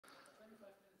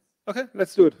Okay,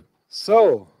 let's do it.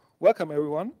 So, welcome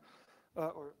everyone.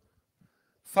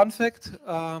 Fun fact,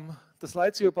 the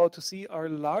slides you're about to see are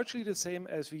largely the same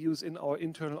as we use in our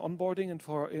internal onboarding and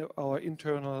for our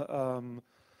internal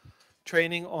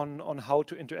training on how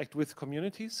to interact with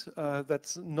communities.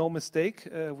 That's no mistake.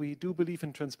 We do believe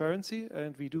in transparency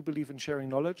and we do believe in sharing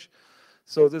knowledge.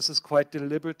 So this is quite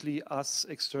deliberately us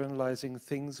externalizing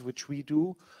things which we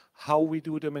do, how we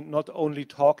do them, and not only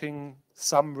talking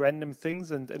some random things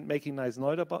and making nice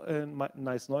noise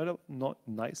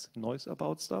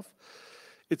about stuff.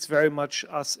 It's very much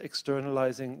us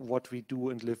externalizing what we do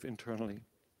and live internally.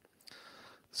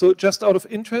 So just out of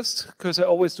interest, because I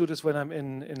always do this when I'm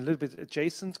in a little bit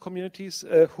adjacent communities,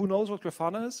 who knows what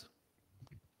Grafana is?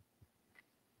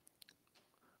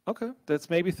 Okay, that's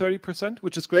maybe 30%,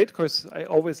 which is great because I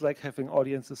always like having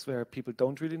audiences where people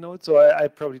don't really know it. So I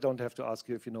probably don't have to ask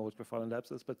you if you know what Grafana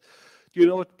Labs is, but do you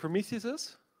know what Prometheus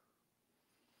is?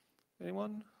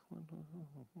 Anyone?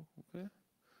 Okay.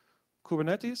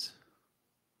 Kubernetes?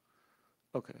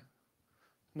 Okay,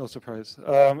 no surprise.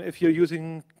 If you're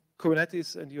using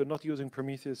Kubernetes and you're not using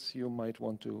Prometheus, you might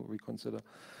want to reconsider.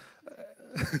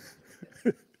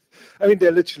 I mean,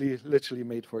 they're literally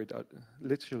made for it,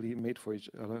 literally made for each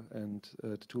other, and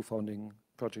the two founding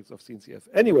projects of CNCF.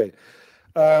 Anyway,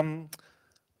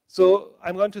 so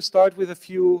I'm going to start with a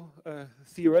few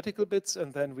theoretical bits,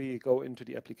 and then we go into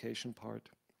the application part.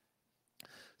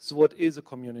 So what is a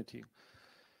community?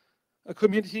 A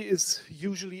community is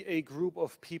usually a group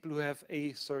of people who have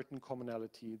a certain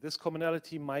commonality. This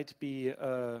commonality might be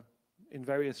in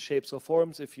various shapes or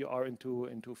forms. If you are into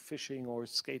fishing or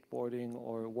skateboarding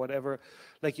or whatever,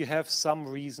 like you have some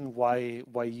reason why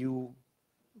you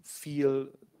feel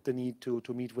the need to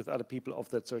meet with other people of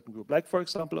that certain group, like for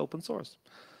example open source.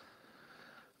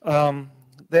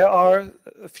 There are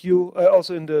a few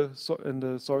also in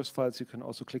the source files. You can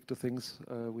also click the things.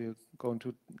 You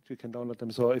can download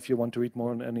them. So if you want to read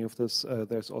more on any of this,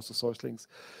 there's also source links.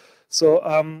 So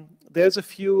there's a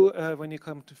few when you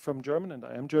come from German, and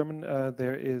I am German.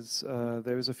 There is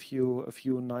a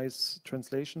few nice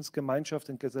translations. Gemeinschaft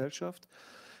and Gesellschaft.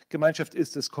 Gemeinschaft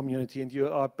is this community, and you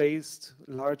are based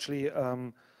largely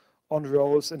on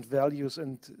roles and values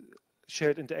and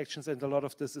shared interactions, and a lot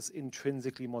of this is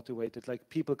intrinsically motivated. Like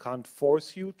people can't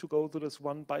force you to go to this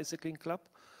one bicycling club.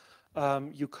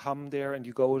 You come there and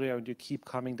you go there and you keep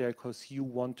coming there because you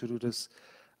want to do this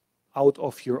out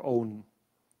of your own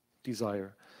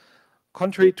desire.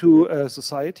 Contrary to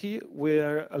society,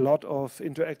 where a lot of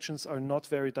interactions are not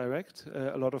very direct,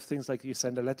 a lot of things like you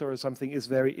send a letter or something is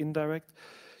very indirect.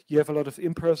 You have a lot of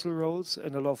impersonal roles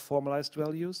and a lot of formalized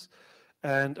values.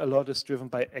 And a lot is driven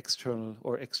by external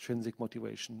or extrinsic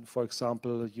motivation. For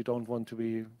example, you don't want to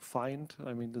be fined.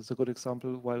 I mean, that's a good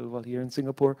example while here in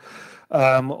Singapore.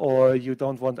 Or you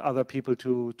don't want other people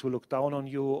to look down on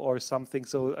you or something.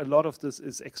 So a lot of this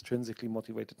is extrinsically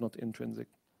motivated, not intrinsic.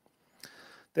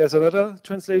 There's another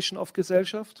translation of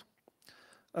Gesellschaft,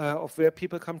 of where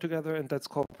people come together, and that's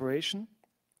cooperation.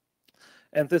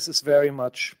 And this is very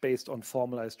much based on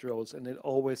formalized roles, and it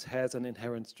always has an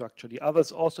inherent structure. The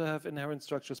others also have inherent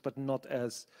structures, but not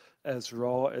as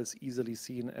raw, as easily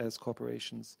seen as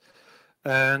corporations.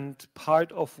 And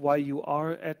part of why you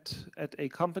are at a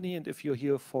company, and if you're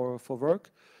here for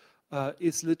work,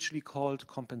 is literally called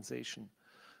compensation.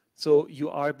 So you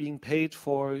are being paid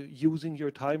for using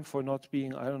your time, for not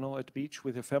being, I don't know, at the beach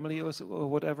with your family or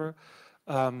whatever,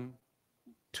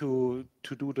 to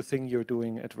do the thing you're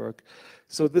doing at work.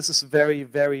 So this is very,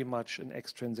 very much an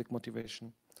extrinsic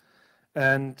motivation.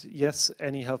 And yes,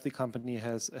 any healthy company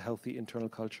has a healthy internal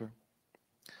culture.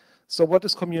 So what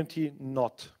is community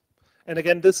not? And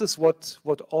again, this is what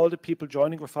all the people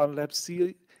joining Grafana Labs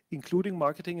see, including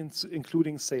marketing and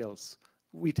including sales.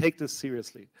 We take this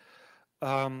seriously.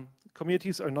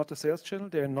 Communities are not a sales channel.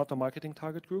 They're not a marketing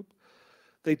target group.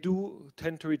 They do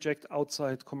tend to reject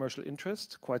outside commercial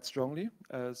interest quite strongly,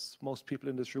 as most people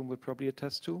in this room would probably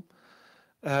attest to.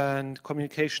 And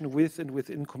communication with and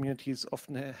within communities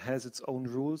often has its own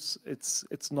rules.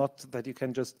 It's not that you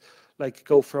can just like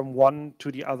go from one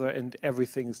to the other and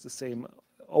everything is the same.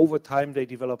 Over time, they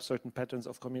develop certain patterns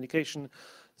of communication,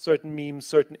 certain memes,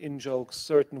 certain in-jokes,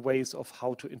 certain ways of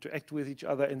how to interact with each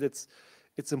other. And it's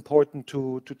important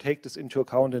to take this into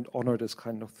account and honor this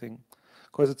kind of thing,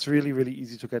 because it's really, really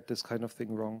easy to get this kind of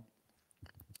thing wrong.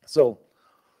 So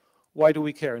why do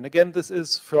we care? And again, this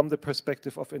is from the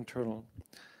perspective of internal.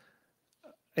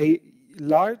 A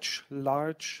large,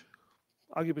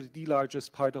 arguably the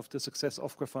largest part of the success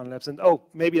of Grafana Labs, and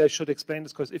maybe I should explain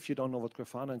this, because if you don't know what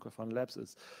Grafana and Grafana Labs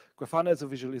is, Grafana is a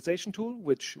visualization tool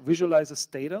which visualizes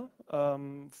data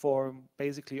for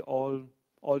basically all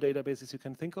all databases you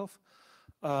can think of.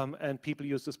 And people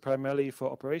use this primarily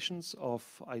for operations of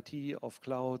IT, of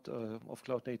cloud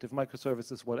native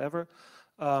microservices, whatever.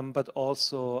 But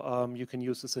also you can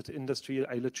use this at industry.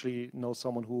 I literally know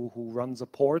someone who runs a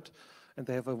port, and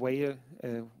they have a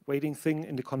weighting thing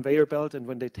in the conveyor belt, and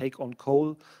when they take on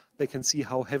coal, they can see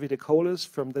how heavy the coal is.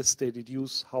 From this, they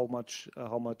deduce how much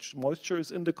moisture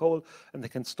is in the coal, and they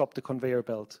can stop the conveyor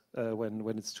belt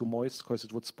when it's too moist, because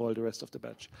it would spoil the rest of the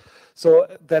batch. So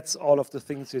that's all of the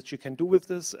things that you can do with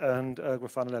this, and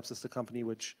Grafana Labs is the company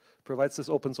which provides this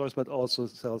open source, but also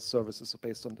sells services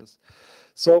based on this.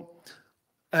 So,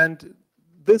 and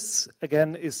this,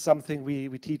 again, is something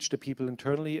we teach the people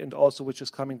internally, and also which is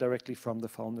coming directly from the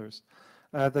founders.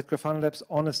 That Grafana Labs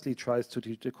honestly tries to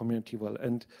teach the community well.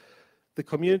 And the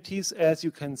communities, as you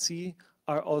can see,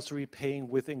 are also repaying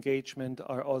with engagement,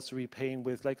 are also repaying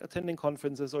with like attending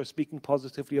conferences or speaking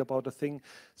positively about a thing.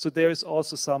 So there is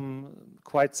also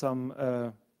quite some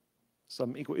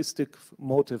egoistic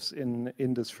motives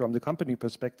in this from the company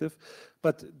perspective.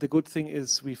 But the good thing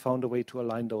is we found a way to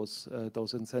align those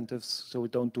incentives, so we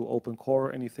don't do open core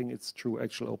or anything. It's true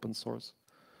actual open source.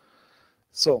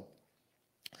 So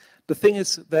the thing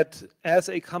is that as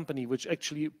a company which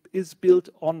actually is built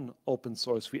on open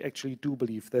source, we actually do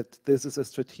believe that this is a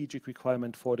strategic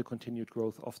requirement for the continued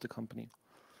growth of the company.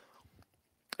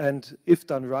 And if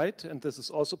done right, and this is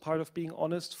also part of being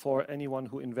honest for anyone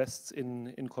who invests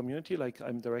in community, like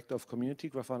I'm director of community,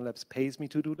 Grafana Labs pays me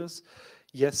to do this.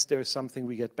 Yes, there is something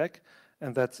we get back,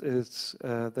 and that is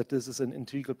that this is an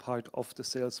integral part of the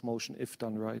sales motion if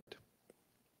done right.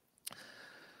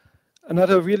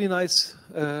 Another really nice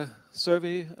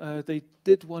survey, they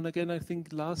did one again, I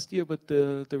think, last year, but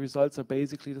the results are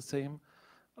basically the same.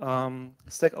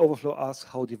 Stack Overflow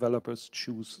asks how developers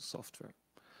choose software.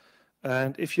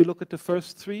 And if you look at the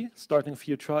first three, starting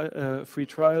free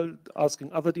trial,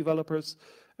 asking other developers,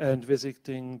 and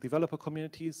visiting developer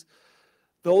communities,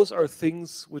 those are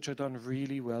things which are done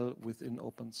really well within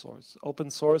open source.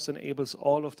 Open source enables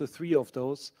all of the three of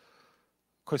those.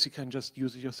 Of course, you can just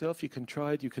use it yourself, you can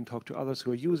try it, you can talk to others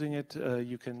who are using it,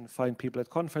 you can find people at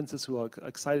conferences who are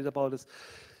excited about it.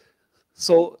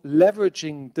 So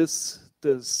leveraging this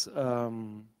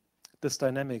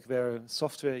dynamic where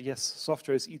software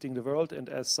is eating the world, and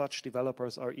as such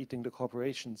developers are eating the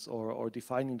corporations or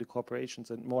defining the corporations,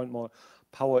 and more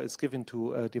power is given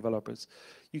to developers.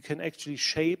 You can actually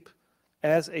shape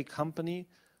as a company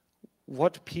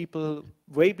what people,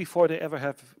 way before they ever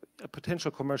have a potential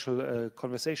commercial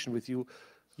conversation with you,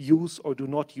 use or do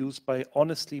not use by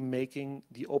honestly making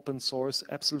the open source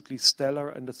absolutely stellar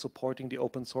and supporting the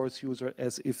open source user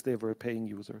as if they were paying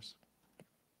users.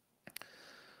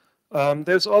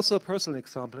 There's also a personal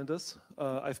example in this.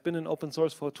 I've been in open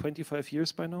source for 25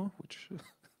 years by now, which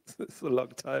is a long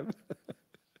time.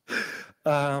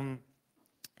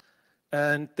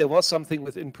 And there was something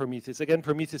within Prometheus. Again,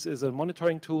 Prometheus is a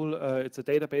monitoring tool. It's a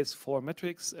database for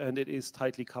metrics, and it is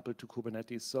tightly coupled to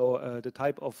Kubernetes. So the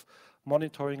type of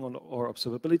monitoring or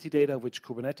observability data which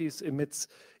Kubernetes emits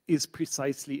is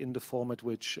precisely in the format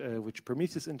which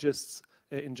Prometheus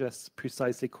ingests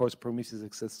precisely course Prometheus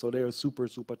exists. So they are super,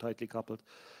 super tightly coupled.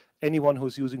 Anyone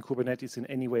who's using Kubernetes in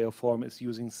any way or form is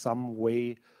using some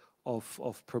way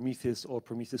of Prometheus or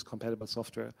Prometheus compatible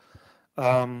software.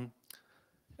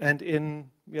 And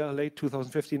in late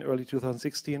 2015, early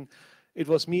 2016, it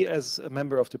was me as a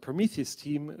member of the Prometheus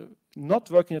team,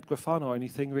 not working at Grafana or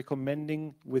anything,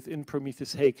 recommending within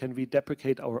Prometheus, hey, can we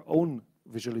deprecate our own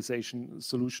visualization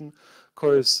solution?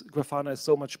 Because Grafana is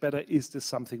so much better. Is this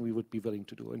something we would be willing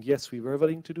to do? And yes, we were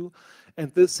willing to do.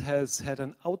 And this has had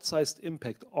an outsized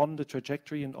impact on the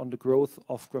trajectory and on the growth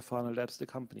of Grafana Labs, the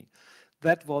company.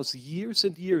 That was years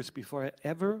and years before I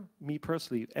ever, me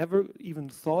personally, ever even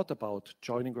thought about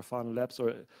joining Grafana Labs,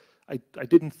 or I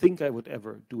didn't think I would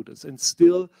ever do this. And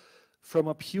still, from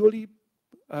a purely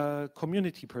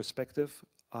community perspective,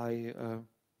 I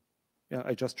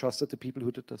just trusted the people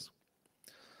who did this.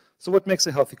 So what makes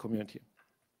a healthy community?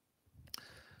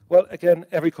 Well, again,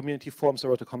 every community forms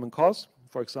around a common cause.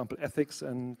 For example, ethics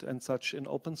and such in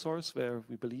open source, where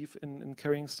we believe in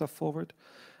carrying stuff forward.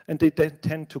 And they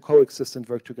tend to coexist and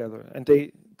work together. And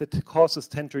the causes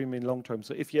tend to remain long-term.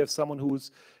 So if you have someone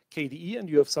who's KDE and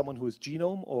you have someone who is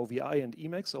Genome or VI and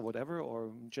Emacs or whatever, or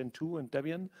Gen2 and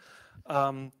Debian,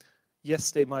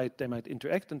 yes, they might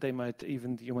interact,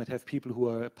 and you might have people who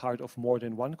are part of more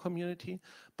than one community,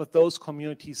 but those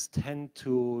communities tend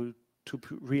to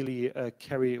really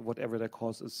carry whatever their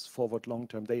cause is forward long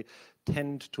term. They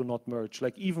tend to not merge.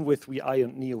 Like even with VI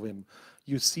and NeoVim,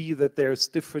 you see that there's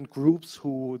different groups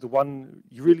who, the one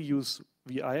you really use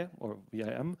VI or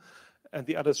VIM, and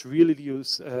the others really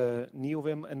use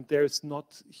NeoVim, and there's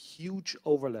not huge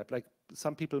overlap. Like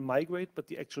some people migrate, but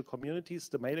the actual communities,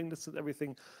 the mailing lists and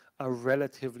everything are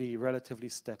relatively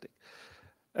static.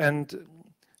 And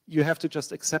you have to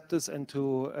just accept this and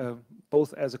to,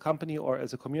 both as a company or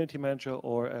as a community manager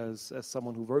or as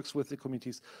someone who works with the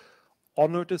communities,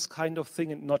 honor this kind of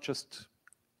thing and not just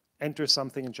enter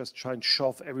something and just try and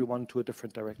shove everyone to a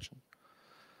different direction.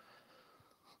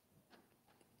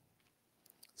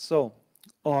 So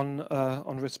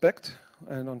on respect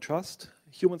and on trust,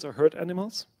 humans are herd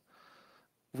animals.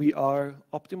 We are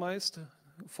optimized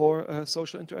for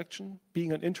social interaction.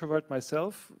 Being an introvert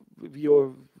myself,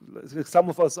 some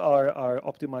of us are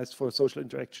optimized for social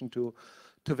interaction to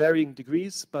varying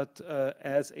degrees, but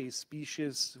as a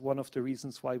species, one of the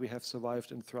reasons why we have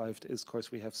survived and thrived is, of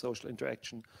course, we have social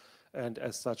interaction, and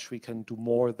as such, we can do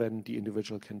more than the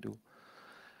individual can do.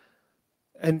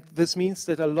 And this means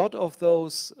that a lot of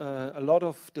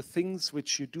the things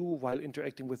which you do while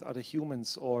interacting with other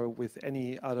humans or with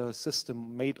any other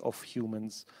system made of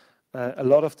humans, a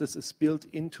lot of this is built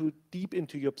deep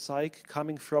into your psyche,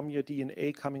 coming from your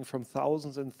DNA, coming from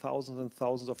thousands and thousands and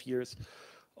thousands of years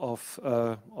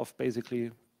of basically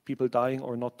people dying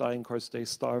or not dying because they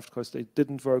starved, because they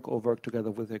didn't work or work together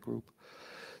with their group.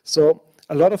 So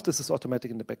a lot of this is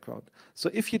automatic in the background. So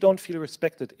if you don't feel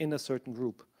respected in a certain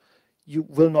group, you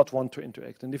will not want to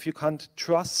interact. And if you can't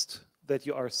trust that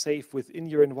you are safe within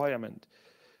your environment,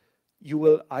 you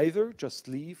will either just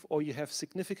leave or you have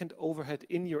significant overhead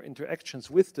in your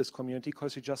interactions with this community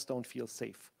because you just don't feel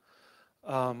safe.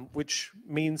 Which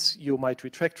means you might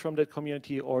retract from that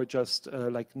community or just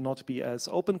like not be as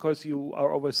open because you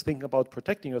are always thinking about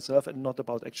protecting yourself and not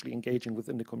about actually engaging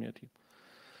within the community.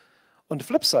 On the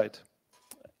flip side,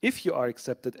 if you are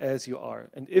accepted as you are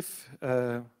and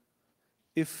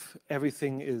if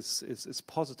everything is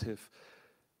positive,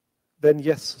 then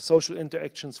yes, social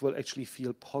interactions will actually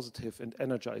feel positive and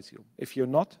energize you. If you're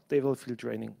not, they will feel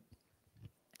draining.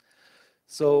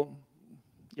 So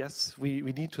yes, we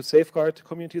need to safeguard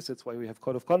communities. That's why we have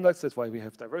code of conducts. That's why we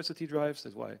have diversity drives.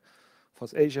 That's why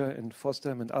FOSSASIA and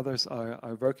FOSSDEM and others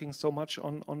are working so much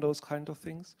on those kind of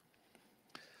things.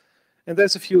 And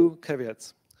there's a few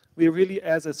caveats. We're really,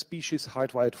 as a species,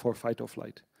 hardwired for fight or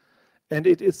flight. And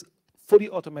it is fully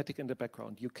automatic in the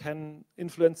background. You can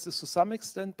influence this to some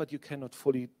extent, but you cannot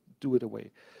fully do it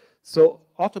away. So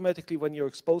automatically, when you're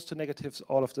exposed to negatives,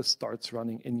 all of this starts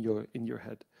running in your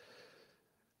head.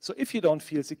 So if you don't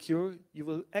feel secure, you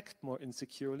will act more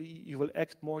insecurely, you will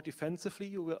act more defensively,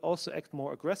 you will also act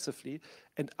more aggressively,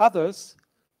 and others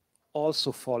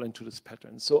also fall into this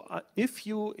pattern. So if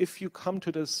you come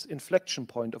to this inflection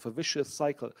point of a vicious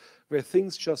cycle where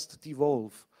things just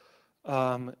devolve,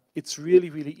 it's really,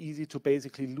 really easy to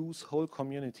basically lose whole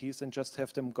communities and just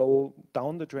have them go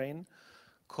down the drain.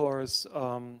 Of course,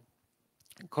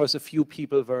 a few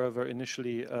people were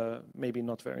initially maybe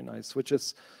not very nice, which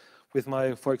is with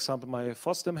my, for example, my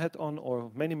FOSSDEM hat on,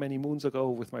 or many, many moons ago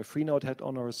with my Freenode hat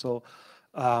on or so,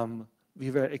 we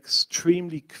were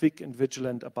extremely quick and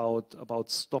vigilant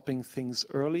about stopping things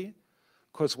early,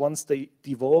 because once they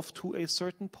devolve to a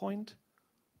certain point,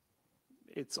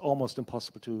 it's almost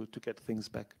impossible to get things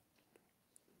back.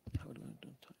 How do I do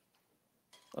time?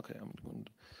 Okay, I'm going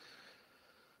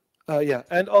to, yeah,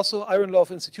 and also iron law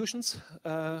of institutions.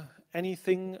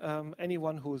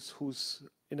 Anyone who's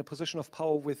in a position of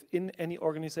power within any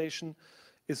organization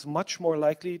is much more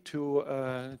likely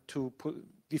to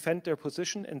defend their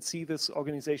position and see this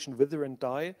organization wither and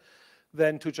die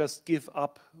than to just give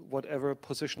up whatever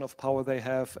position of power they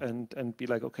have and be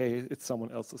like, okay, it's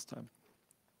someone else's time.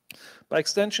 By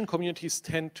extension, communities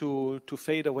tend to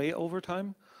fade away over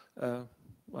time.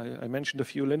 I mentioned a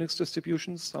few Linux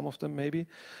distributions, some of them maybe.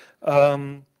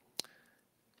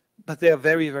 But they are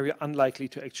very, very unlikely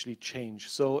to actually change.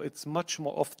 So it's much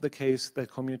more often the case that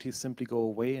communities simply go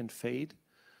away and fade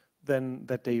than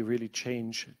that they really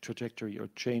change trajectory or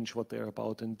change what they're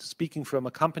about. And speaking from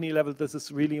a company level, this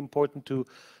is really important to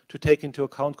take into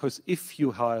account, because if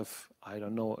you have, I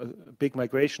don't know, a big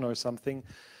migration or something,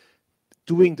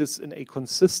 doing this in a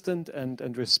consistent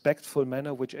and respectful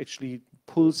manner, which actually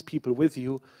pulls people with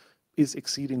you, is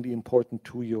exceedingly important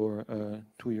to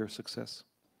your success.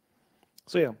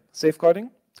 So yeah,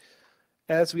 safeguarding.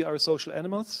 As we are social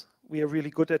animals, we are really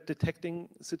good at detecting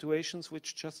situations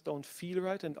which just don't feel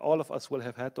right, and all of us will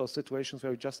have had those situations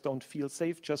where we just don't feel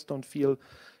safe, just don't feel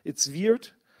it's weird.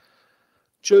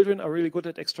 Children are really good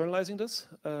at externalizing this.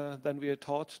 Then we are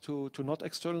taught to not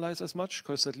externalize as much,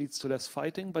 because that leads to less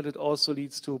fighting, but it also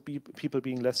leads to people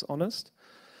being less honest.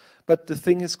 But the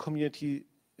thing is, community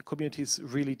communities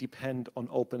really depend on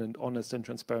open and honest and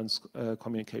transparent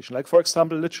communication. Like, for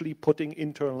example, literally putting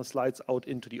internal slides out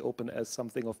into the open as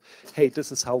something of, hey,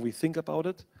 this is how we think about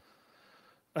it.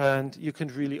 And you can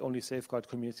really only safeguard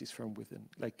communities from within.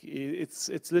 Like,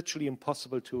 it's literally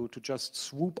impossible to just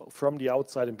swoop from the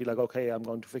outside and be like, okay, I'm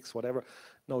going to fix whatever.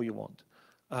 No, you won't.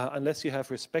 Unless you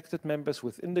have respected members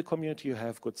within the community, you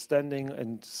have good standing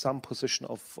and some position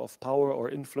of power or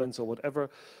influence or whatever,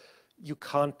 you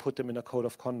can't put them in a code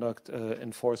of conduct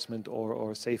enforcement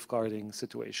or safeguarding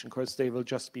situation, because they will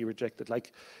just be rejected.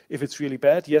 Like, if it's really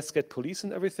bad, yes, get police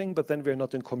and everything, but then we're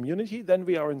not in community, then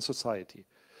we are in society.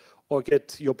 Or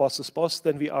get your boss's boss,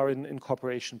 then we are in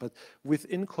corporation. But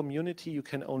within community, you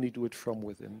can only do it from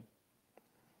within.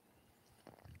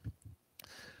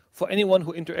 For anyone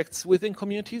who interacts within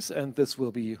communities, and this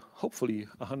will be hopefully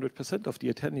 100% of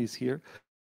the attendees here,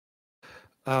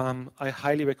 I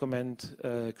highly recommend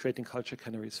creating culture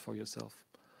canaries for yourself.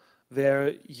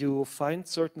 There you find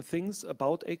certain things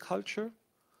about a culture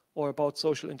or about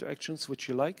social interactions which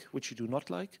you like, which you do not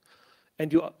like,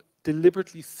 and you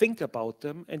deliberately think about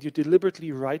them, and you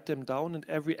deliberately write them down, and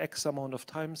every X amount of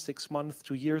time, 6 months,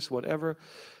 2 years, whatever,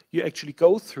 you actually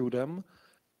go through them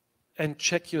and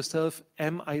check yourself,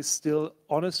 am I still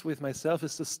honest with myself?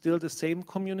 Is this still the same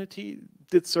community?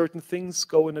 Did certain things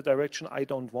go in a direction I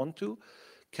don't want to?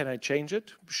 Can I change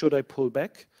it? Should I pull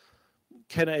back?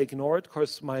 Can I ignore it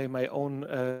because my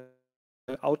own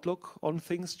outlook on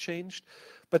things changed?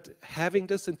 But having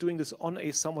this and doing this on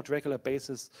a somewhat regular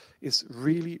basis is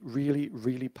really, really,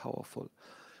 really powerful.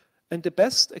 And the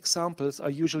best examples are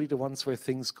usually the ones where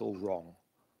things go wrong.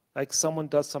 Like, someone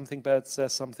does something bad,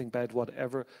 says something bad,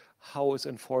 whatever. How is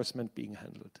enforcement being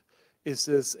handled? Is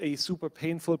this a super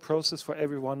painful process for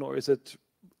everyone, or is it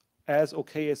as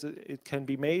okay as it can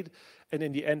be made? And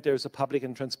in the end, there's a public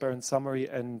and transparent summary,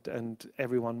 and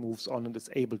everyone moves on and is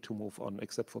able to move on,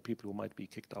 except for people who might be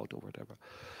kicked out or whatever.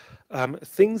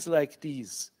 Things like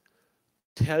these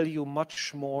tell you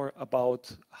much more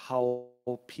about how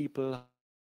people,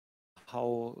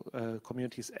 how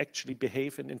communities actually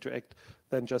behave and interact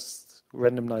than just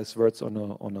random nice words on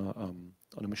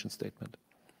a mission statement.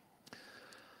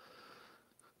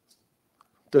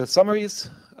 The summaries,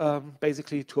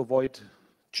 basically to avoid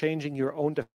changing your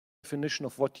own definition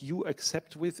of what you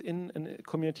accept within a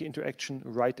community interaction,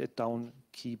 write it down,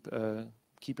 keep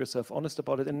yourself honest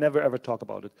about it, and never ever talk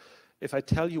about it. If I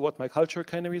tell you what my culture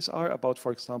canaries are about,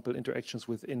 for example, interactions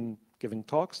within giving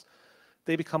talks,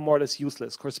 they become more or less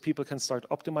useless. Of course, people can start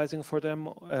optimizing for them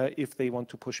if they want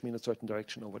to push me in a certain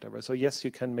direction or whatever. So yes,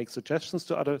 you can make suggestions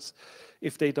to others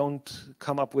if they don't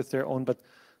come up with their own, but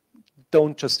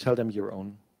don't just tell them your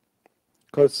own.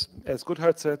 Because as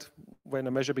Goodhart said, when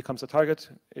a measure becomes a target,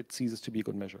 it ceases to be a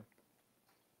good measure.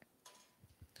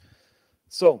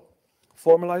 So,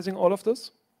 formalizing all of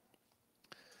this.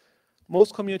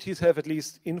 Most communities have at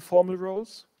least informal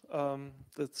roles.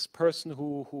 This person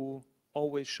who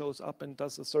always shows up and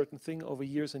does a certain thing over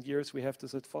years and years. We have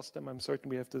this at FOSSDEM. I'm certain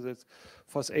we have this at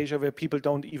FOSSASIA, where people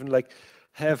don't even like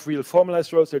have real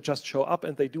formalized roles. They just show up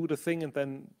and they do the thing, and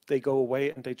then they go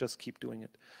away and they just keep doing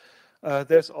it.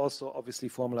 There's also obviously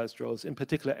formalized roles, in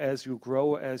particular as you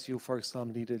grow, as you, for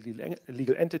example, need a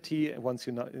legal entity, and once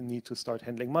you need to start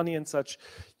handling money and such,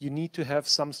 you need to have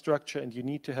some structure, and you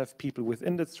need to have people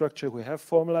within that structure who have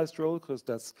formalized role, because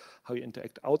that's how you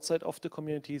interact outside of the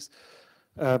communities,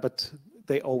 but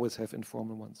they always have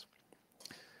informal ones.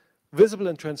 Visible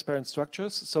and transparent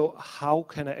structures. So how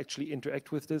can I actually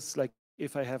interact with this? Like,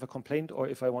 if I have a complaint, or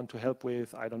if I want to help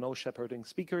with, I don't know, shepherding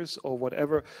speakers or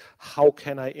whatever, how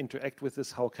can I interact with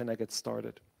this? How can I get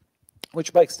started?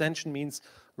 Which by extension means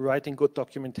writing good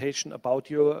documentation about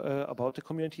the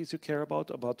communities you care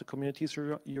about the communities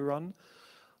you run,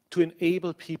 to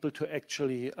enable people to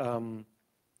actually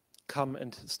come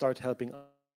and start helping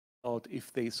out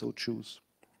if they so choose.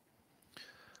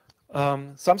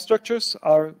 Some structures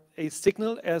are a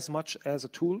signal as much as a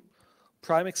tool.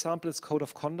 Prime example is code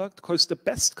of conduct, because the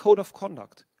best code of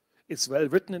conduct is well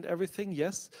written and everything,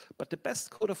 yes, but the best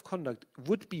code of conduct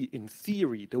would be, in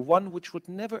theory, the one which would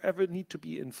never ever need to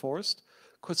be enforced,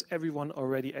 because everyone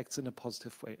already acts in a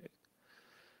positive way.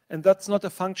 And that's not a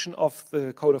function of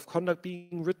the code of conduct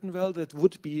being written well, that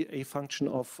would be a function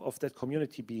of that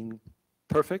community being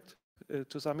perfect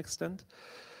to some extent.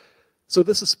 So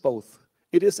this is both.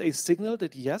 It is a signal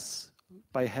that yes,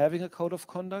 by having a code of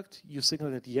conduct, you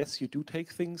signal that yes, you do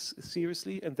take things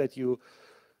seriously, and that you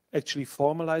actually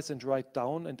formalize and write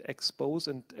down and expose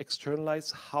and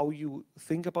externalize how you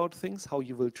think about things, how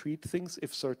you will treat things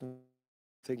if certain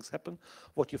things happen,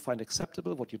 what you find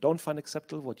acceptable, what you don't find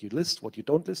acceptable, what you list, what you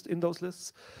don't list in those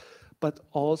lists. But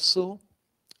also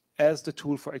as the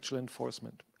tool for actual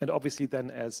enforcement, and obviously then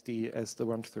as the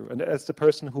run through, and as the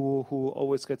person who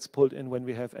always gets pulled in when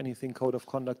we have anything code of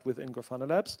conduct within Grafana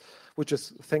Labs, which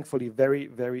is thankfully very,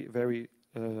 very, very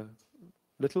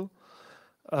little.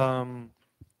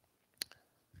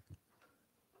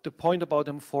 The point about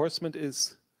enforcement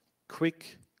is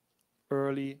quick,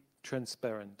 early,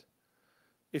 transparent.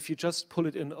 If you just pull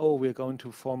it in, oh, we're going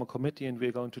to form a committee and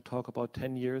we're going to talk about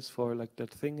 10 years for like that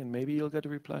thing, and maybe you'll get a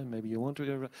reply, maybe you won't get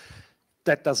a reply,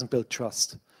 that doesn't build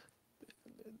trust.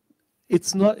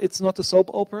 It's not a soap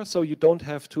opera, so you don't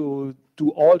have to do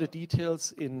all the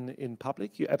details in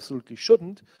public. You absolutely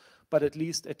shouldn't, but at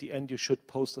least at the end you should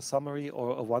post a summary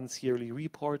or a once yearly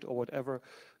report or whatever,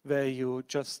 where you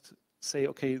just say,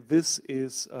 okay, this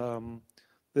is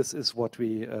what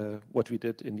we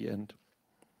did in the end.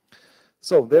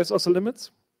 So there's also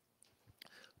limits.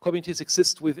 Communities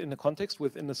exist within a context,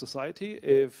 within a society.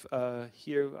 If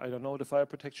here, I don't know, the fire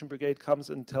protection brigade comes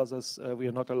and tells us we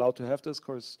are not allowed to have this, of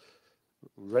course,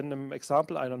 random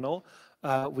example, I don't know,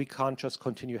 we can't just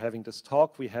continue having this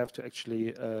talk. We have to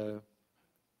actually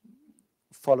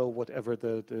follow whatever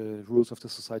the rules of the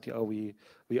society are we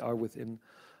are within.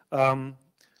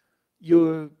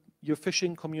 Your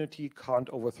fishing community can't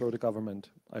overthrow the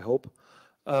government, I hope.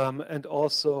 And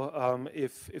also,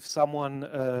 if someone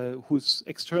who's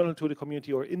external to the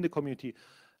community or in the community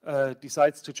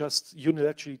decides to just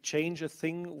unilaterally change a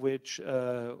thing which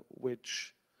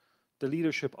the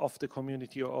leadership of the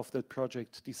community or of the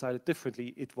project decided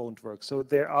differently, it won't work. So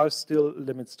there are still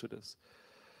limits to this.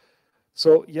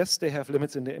 So yes, they have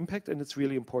limits in their impact, and it's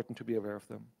really important to be aware of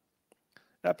them.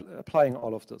 Applying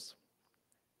all of this.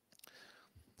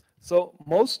 So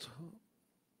most,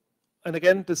 and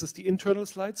again, this is the internal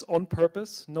slides on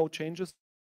purpose, no changes.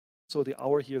 So the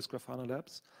hour here is Grafana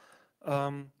Labs.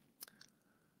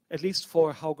 At least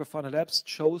for how Grafana Labs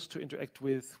chose to interact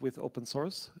with open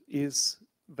source is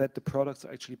that the products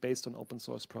are actually based on open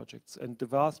source projects. And the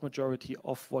vast majority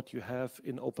of what you have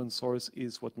in open source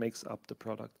is what makes up the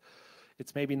product.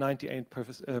 It's maybe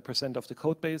 98% of the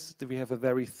code base. We have a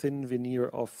very thin veneer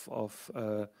of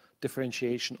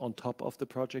differentiation on top of the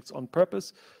projects on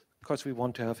purpose, because we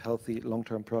want to have healthy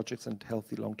long-term projects and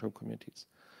healthy long-term communities.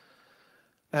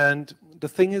 And the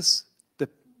thing is,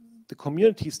 the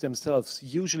communities themselves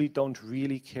usually don't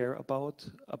really care about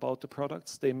the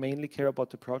products. They mainly care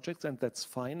about the projects, and that's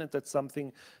fine. And that's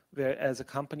something where, as a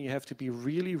company, you have to be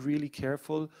really, really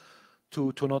careful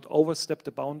to not overstep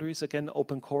the boundaries. Again,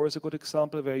 open core is a good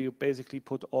example, where you basically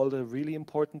put all the really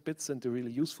important bits and the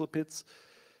really useful bits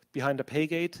behind a pay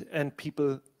gate, and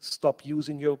people stop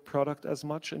using your product as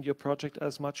much and your project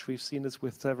as much. We've seen this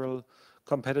with several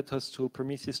competitors to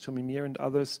Prometheus, to Mimir, and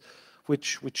others,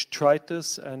 which tried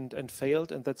this and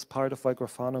failed, and that's part of why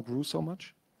Grafana grew so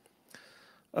much.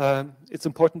 It's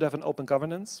important to have an open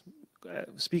governance.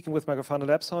 Speaking with my Grafana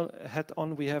Labs hat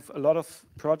on, we have a lot of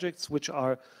projects which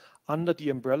are under the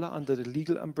umbrella, under the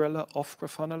legal umbrella of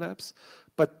Grafana Labs,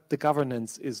 but the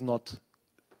governance is not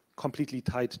completely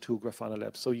tied to Grafana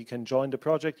Labs. So you can join the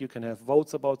project, you can have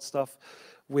votes about stuff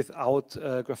without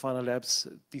Grafana Labs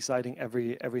deciding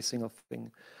every single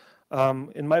thing.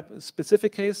 In my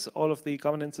specific case, all of the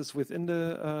governances within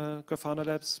the Grafana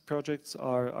Labs projects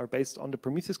are based on the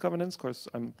Prometheus governance. Of course,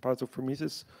 I'm part of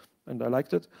Prometheus and I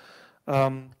liked it.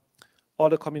 All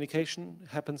the communication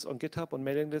happens on GitHub, on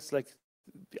mailing lists. Like,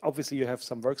 obviously you have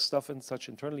some work stuff and such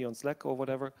internally on Slack or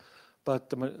whatever, but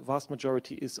the vast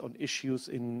majority is on issues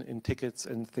in tickets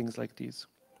and things like these.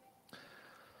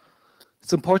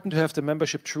 It's important to have the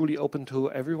membership truly open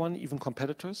to everyone, even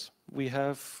competitors. We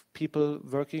have people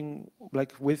working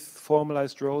like with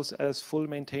formalized roles as full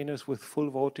maintainers with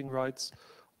full voting rights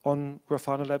on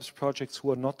Grafana Labs projects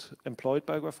who are not employed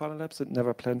by Grafana Labs and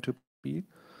never plan to be.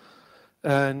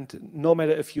 And no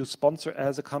matter if you sponsor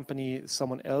as a company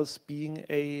someone else being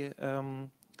a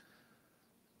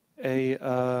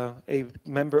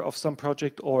member of some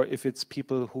project, or if it's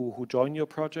people who join your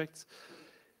projects,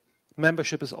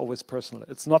 membership is always personal.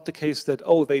 It's not the case that,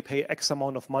 oh, they pay X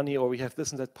amount of money, or we have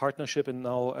this and that partnership, and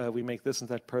now we make this and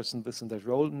that person this and that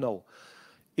role. No,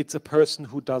 it's a person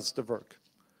who does the work.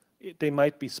 They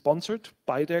might be sponsored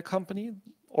by their company,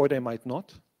 or they might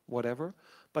not, whatever.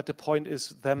 But the point is,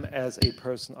 them as a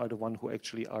person are the one who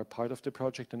actually are part of the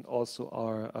project, and also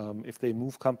are, if they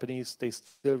move companies, they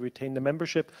still retain the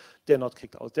membership. They're not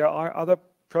kicked out. There are other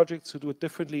projects who do it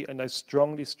differently, and I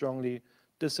strongly, strongly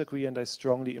disagree, and I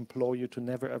strongly implore you to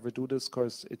never ever do this,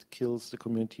 because it kills the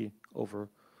community over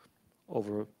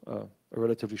a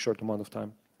relatively short amount of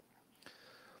time.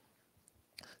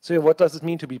 So what does it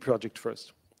mean to be project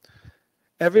first?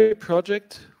 Every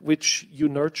project which you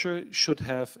nurture should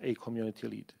have a community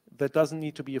lead. That doesn't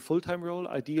need to be a full-time role.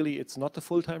 Ideally, it's not a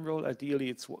full-time role. Ideally,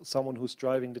 it's someone who's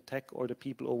driving the tech or the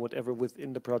people or whatever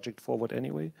within the project forward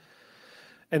anyway.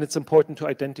 And it's important to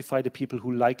identify the people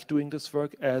who like doing this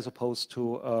work as opposed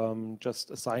to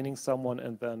just assigning someone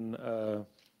and then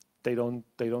they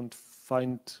don't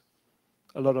find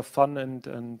a lot of fun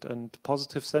and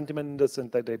positive sentiment in this,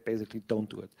 and that they basically don't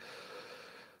do it.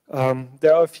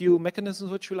 There are a few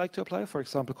mechanisms which we like to apply. For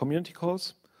example, community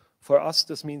calls. For us,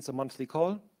 this means a monthly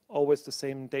call, always the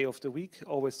same day of the week,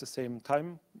 always the same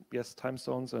time. Yes, time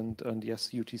zones and yes,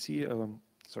 UTC.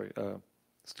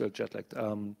 Still jet lagged.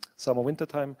 Summer, winter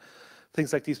time,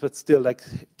 things like these, but still like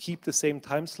keep the same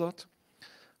time slot.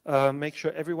 Make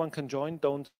sure everyone can join.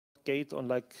 Don't gate on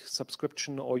like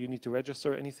subscription or you need to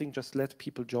register or anything. Just let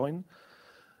people join.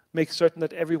 Make certain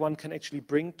that everyone can actually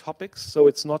bring topics. So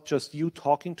it's not just you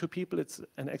talking to people. It's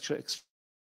an actual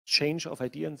exchange of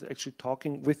ideas, actually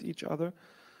talking with each other.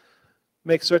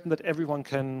 Make certain that everyone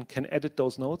can edit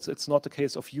those notes. It's not a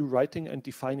case of you writing and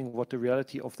defining what the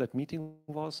reality of that meeting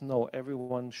was. No,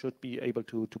 everyone should be able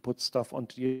to put stuff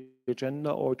onto the agenda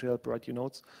or to help write your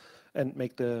notes and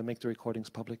make the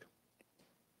recordings public.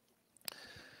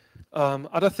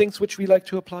 Other things which we like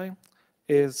to apply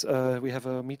is we have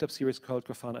a meetup series called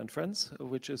Grafana and Friends,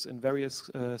 which is in various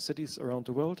cities around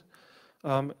the world.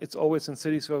 It's always in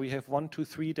cities where we have 1, 2,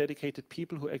 3 dedicated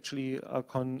people who actually are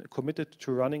committed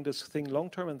to running this thing long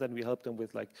term, and then we help them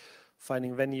with like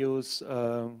finding venues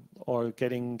or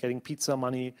getting pizza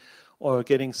money or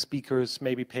getting speakers,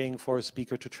 maybe paying for a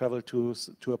speaker to travel to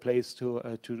a place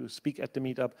to speak at the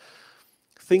meetup.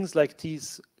 Things like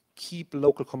these keep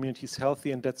local communities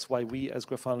healthy, and that's why we as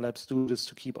Grafana Labs do this,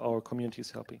 to keep our communities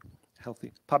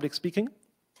healthy. Public speaking,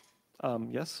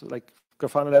 yes, like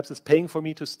Grafana Labs is paying for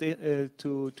me to stay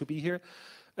to be here,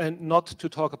 and not to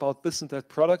talk about this and that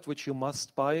product which you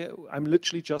must buy. I'm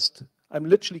literally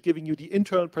giving you the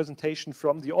internal presentation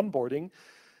from the onboarding.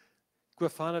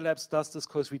 Grafana Labs does this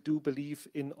because we do believe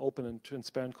in open and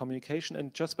transparent communication,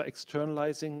 and just by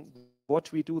externalizing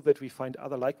what we do, that we find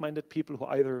other like-minded people who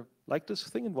either like this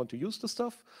thing and want to use the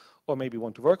stuff, or maybe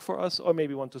want to work for us, or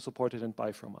maybe want to support it and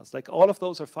buy from us. Like all of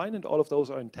those are fine, and all of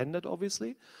those are intended,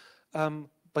 obviously.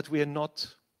 But we are not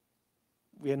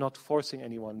forcing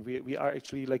anyone. We are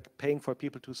actually like paying for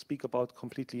people to speak about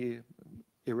completely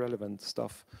irrelevant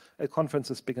stuff at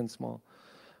conferences big and small.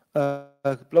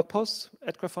 Blog posts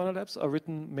at Grafana Labs are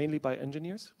written mainly by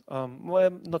engineers.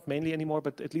 Well, not mainly anymore,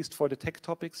 but at least for the tech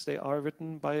topics, they are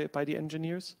written by the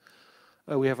engineers.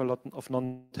 We have a lot of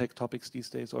non-tech topics these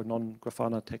days, or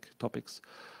non-Grafana tech topics.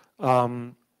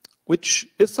 Which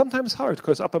is sometimes hard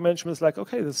because upper management is like,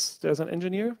 okay, there's an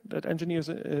engineer. That engineer is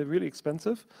really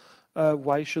expensive.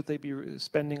 Why should they be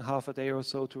spending half a day or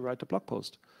so to write a blog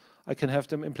post? I can have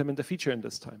them implement a feature in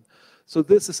this time. So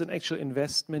this is an actual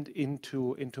investment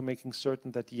into making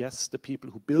certain that, yes, the people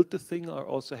who built the thing are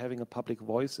also having a public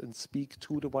voice and speak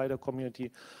to the wider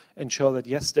community and show that,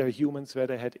 yes, they're humans where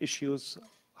they had issues,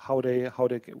 how they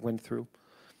went through.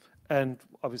 And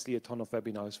obviously a ton of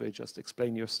webinars where you just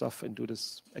explain your stuff and do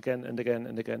this again and again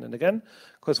and again and again.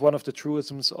 Because one of the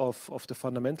truisms of the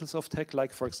fundamentals of tech,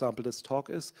 like for example this talk,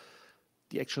 is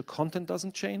the actual content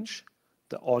doesn't change,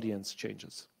 the audience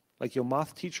changes. Like your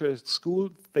math teacher at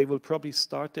school, they will probably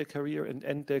start their career and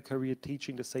end their career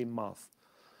teaching the same math.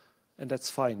 And that's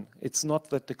fine. It's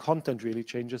not that the content really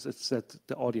changes, it's that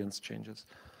the audience changes.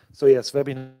 So yes,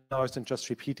 webinars and just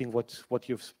repeating what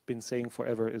you've been saying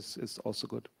forever is also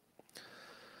good.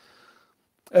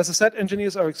 As I said,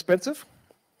 engineers are expensive.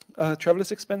 Travel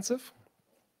is expensive.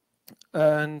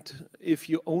 And if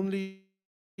you only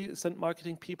send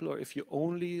marketing people, or if you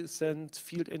only send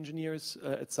field engineers,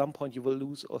 at some point you will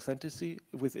lose authenticity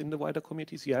within the wider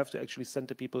communities. You have to actually send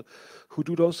the people who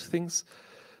do those things.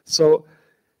 So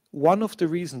one of the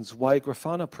reasons why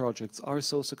Grafana projects are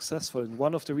so successful, and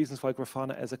one of the reasons why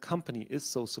Grafana as a company is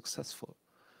so successful,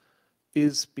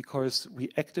 is because we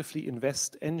actively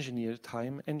invest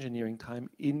engineering time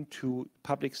into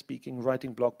public speaking,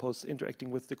 writing blog posts, interacting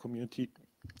with the community,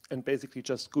 and basically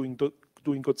just doing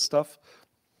good stuff.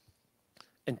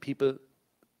 And people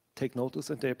take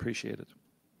notice and they appreciate it.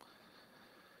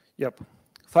 Yep.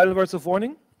 Final words of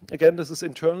warning. Again, this is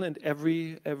internal, and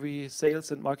every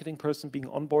sales and marketing person being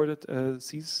onboarded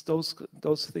sees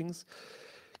those things.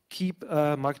 Keep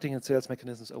marketing and sales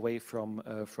mechanisms away from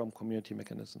community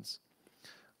mechanisms.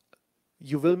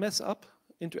 You will mess up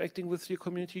interacting with your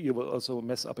community. You will also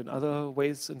mess up in other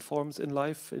ways and forms in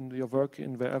life, in your work,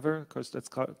 in wherever, because that's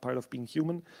part of being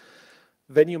human.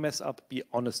 When you mess up, be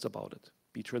honest about it.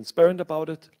 Be transparent about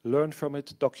it, learn from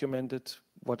it, document it,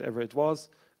 whatever it was,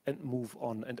 and move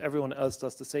on. And everyone else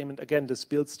does the same. And again, this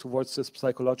builds towards this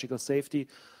psychological safety.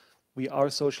 We are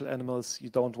social animals. You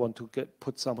don't want to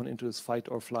put someone into this fight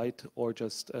or flight or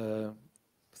just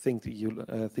think that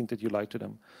you lie to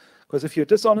them. Because if you're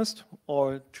dishonest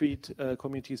or treat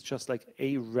communities just like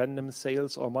a random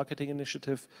sales or marketing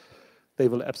initiative, they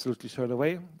will absolutely turn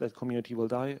away, that community will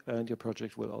die, and your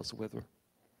project will also wither.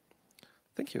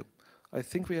 Thank you. I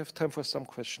think we have time for some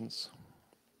questions.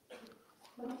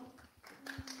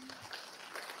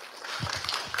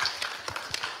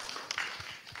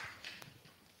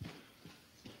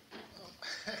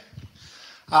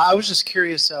 I was just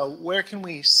curious, where can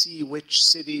we see which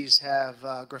cities have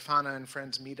Grafana and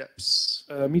Friends meetups?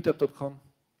 Meetup.com.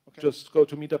 Okay. Just go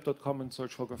to meetup.com and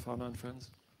search for Grafana and Friends.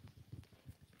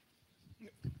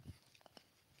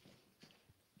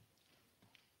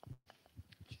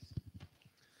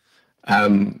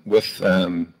 With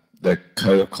the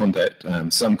code of conduct,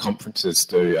 some conferences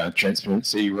do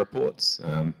transparency reports.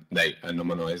 They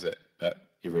anonymize it, but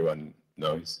everyone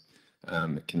knows.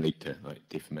 It can lead to like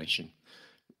defamation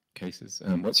cases.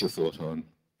 What's your thought on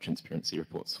transparency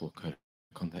reports for code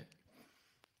of conduct?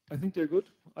 I think they're good.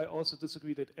 I also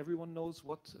disagree that everyone knows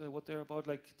what they're about.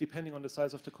 Like depending on the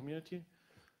size of the community.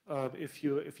 If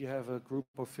you have a group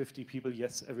of 50 people,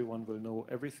 yes, everyone will know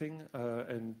everything,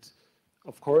 and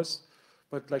of course.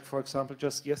 But like for example,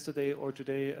 just yesterday or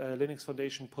today, Linux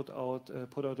Foundation put out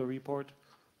a report,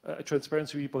 a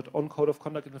transparency report on code of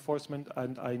conduct enforcement,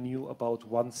 and I knew about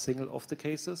one single of the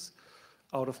cases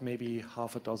out of maybe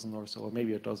half a dozen or so, or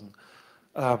maybe a dozen.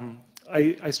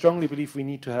 I strongly believe we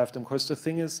need to have them, because the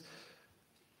thing is,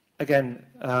 again,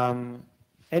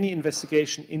 any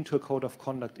investigation into a code of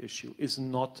conduct issue is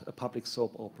not a public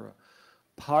soap opera.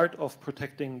 Part of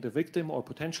protecting the victim or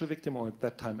potential victim, or at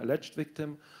that time alleged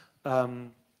victim,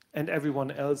 and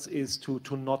everyone else is to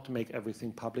not make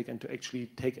everything public and to actually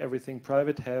take everything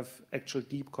private, have actual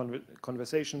deep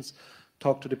conversations,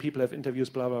 talk to the people, have interviews,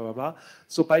 blah, blah, blah, blah.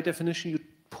 So by definition, you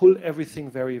pull everything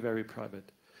very, very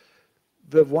private.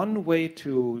 The one way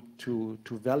to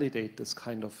validate this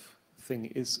kind of thing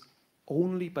is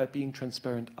only by being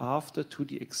transparent after, to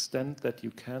the extent that you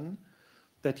can,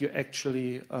 that you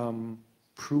actually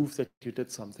prove that you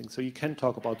did something. So you can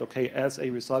talk about, okay, as a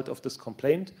result of this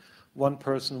complaint, one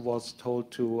person was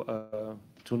told to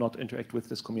not interact with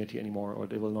this community anymore, or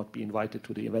they will not be invited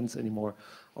to the events anymore,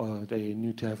 or they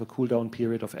need to have a cool down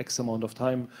period of X amount of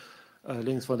time.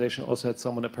 Linux Foundation also had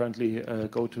someone apparently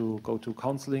go to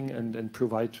counseling and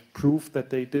provide proof that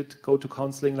they did go to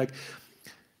counseling, like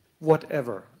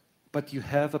whatever. But you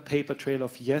have a paper trail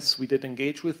of, yes, we did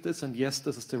engage with this, and yes,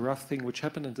 this is the rough thing which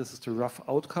happened, and this is the rough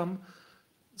outcome.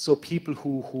 So people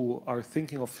who are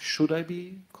thinking of, should I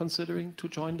be considering to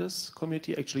join this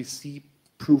community, actually see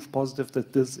proof positive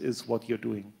that this is what you're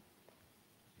doing.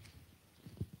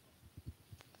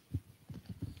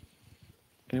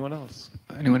 Anyone else?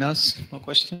 Anyone else? More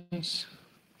questions?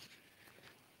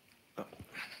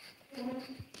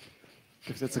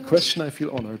 If that's a question, I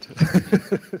feel honored.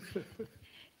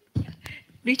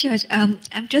 Richard, I'm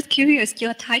just curious,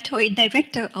 your title is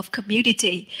Director of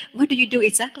Community. What do you do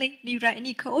exactly? Do you write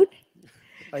any code?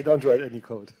 I don't write any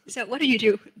code. So what do you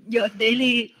do? Your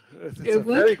daily It's your a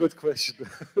work? very good question.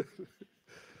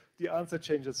 The answer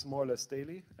changes more or less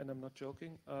daily, and I'm not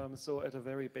joking. So at a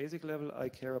very basic level, I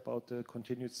care about the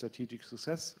continued strategic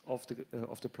success of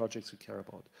the projects we care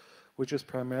about, which is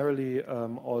primarily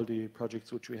all the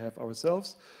projects which we have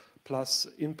ourselves, plus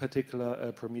in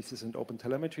particular Prometheus and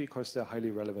OpenTelemetry, because they're highly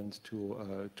relevant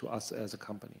to us as a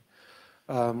company.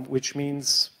 Which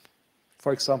means,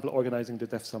 for example, organizing the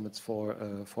dev summits for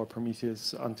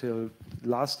Prometheus until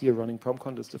last year, running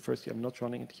PromCon. This is the first year I'm not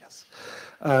running it, yes.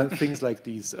 Things like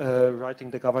these,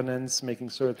 writing the governance, making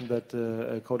certain that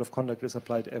the code of conduct is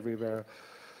applied everywhere.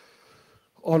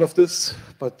 All of this,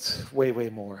 but way, way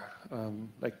more.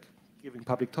 Like giving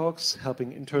public talks,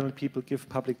 helping internal people give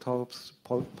public talks,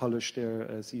 polish their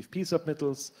CFP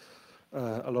submittals,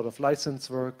 a lot of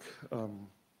license work.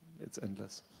 It's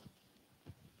endless.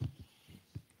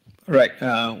 All right,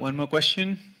 one more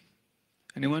question.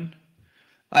 Anyone?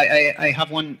 I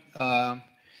have one. A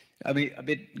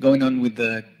bit going on with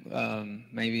the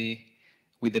maybe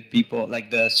with the people,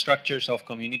 like the structures of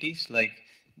communities, like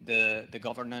the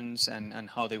governance and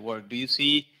how they work. Do you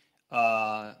see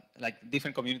like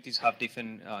different communities have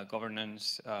different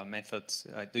governance methods?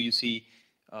 Do you see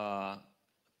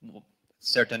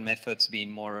certain methods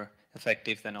being more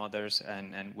effective than others,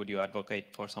 and would you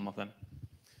advocate for some of them?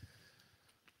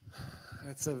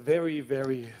 It's a very,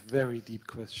 very, very deep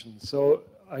question. So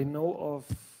I know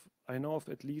of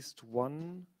at least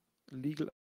one legal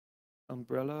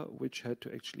umbrella which had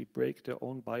to actually break their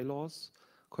own bylaws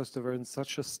because they were in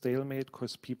such a stalemate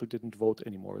because people didn't vote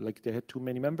anymore. Like they had too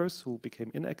many members who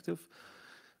became inactive.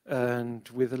 And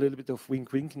with a little bit of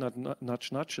wink, wink, nudge,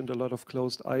 nudge, and a lot of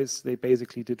closed eyes, they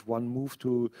basically did one move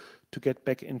to get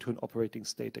back into an operating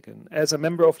state again. As a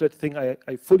member of that thing,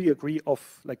 I fully agree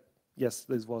of like, yes,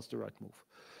 this was the right move.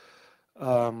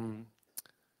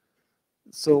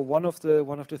 So one of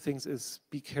the things is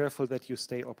be careful that you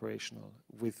stay operational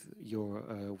with your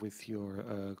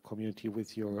community,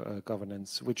 with your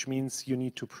governance, which means you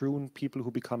need to prune people who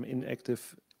become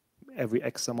inactive every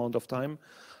X amount of time,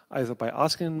 either by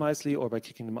asking them nicely or by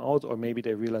kicking them out, or maybe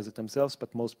they realize it themselves,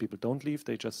 but most people don't leave,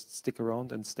 they just stick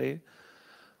around and stay.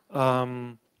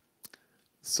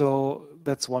 So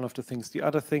that's one of the things. The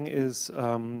other thing is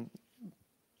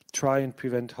try and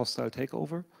prevent hostile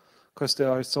takeover, because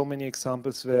there are so many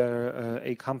examples where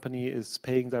a company is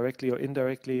paying directly or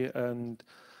indirectly and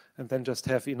then just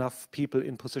have enough people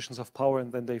in positions of power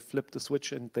and then they flip the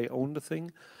switch and they own the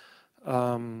thing.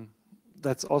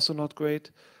 That's also not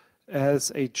great.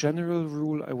 As a general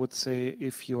rule, I would say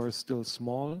if you are still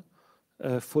small,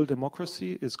 full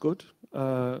democracy is good.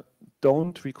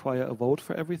 Don't require a vote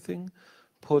for everything.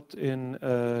 Put in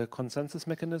consensus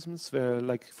mechanisms where,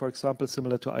 like, for example,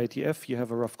 similar to IETF, you have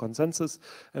a rough consensus,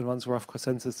 and once rough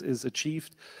consensus is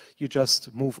achieved, you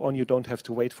just move on. You don't have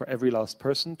to wait for every last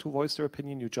person to voice their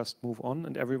opinion. You just move on,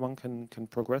 and everyone can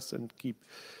progress and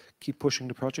keep pushing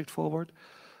the project forward.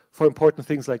 For important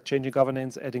things like changing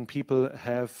governance, adding people,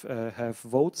 have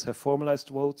votes, have formalized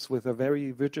votes with a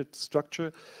very rigid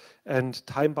structure and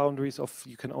time boundaries of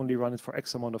you can only run it for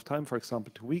X amount of time, for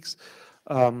example, 2 weeks.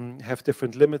 Have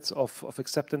different limits of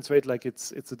acceptance rate, like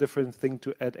it's a different thing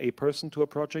to add a person to a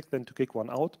project than to kick one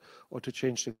out or to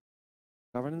change the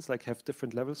governance, like have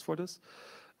different levels for this.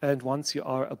 And once you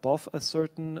are above a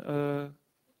certain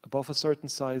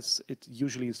size, it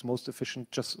usually is most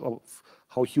efficient just of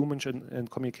how human and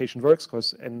communication works,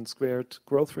 because n squared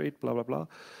growth rate, blah, blah, blah,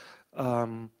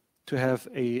 to have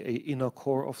a inner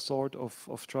core of sort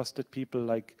of trusted people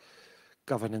like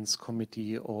governance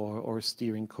committee or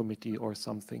steering committee or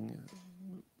something.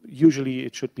 Usually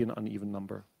it should be an uneven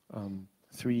number.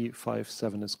 3, 5,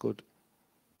 7 is good.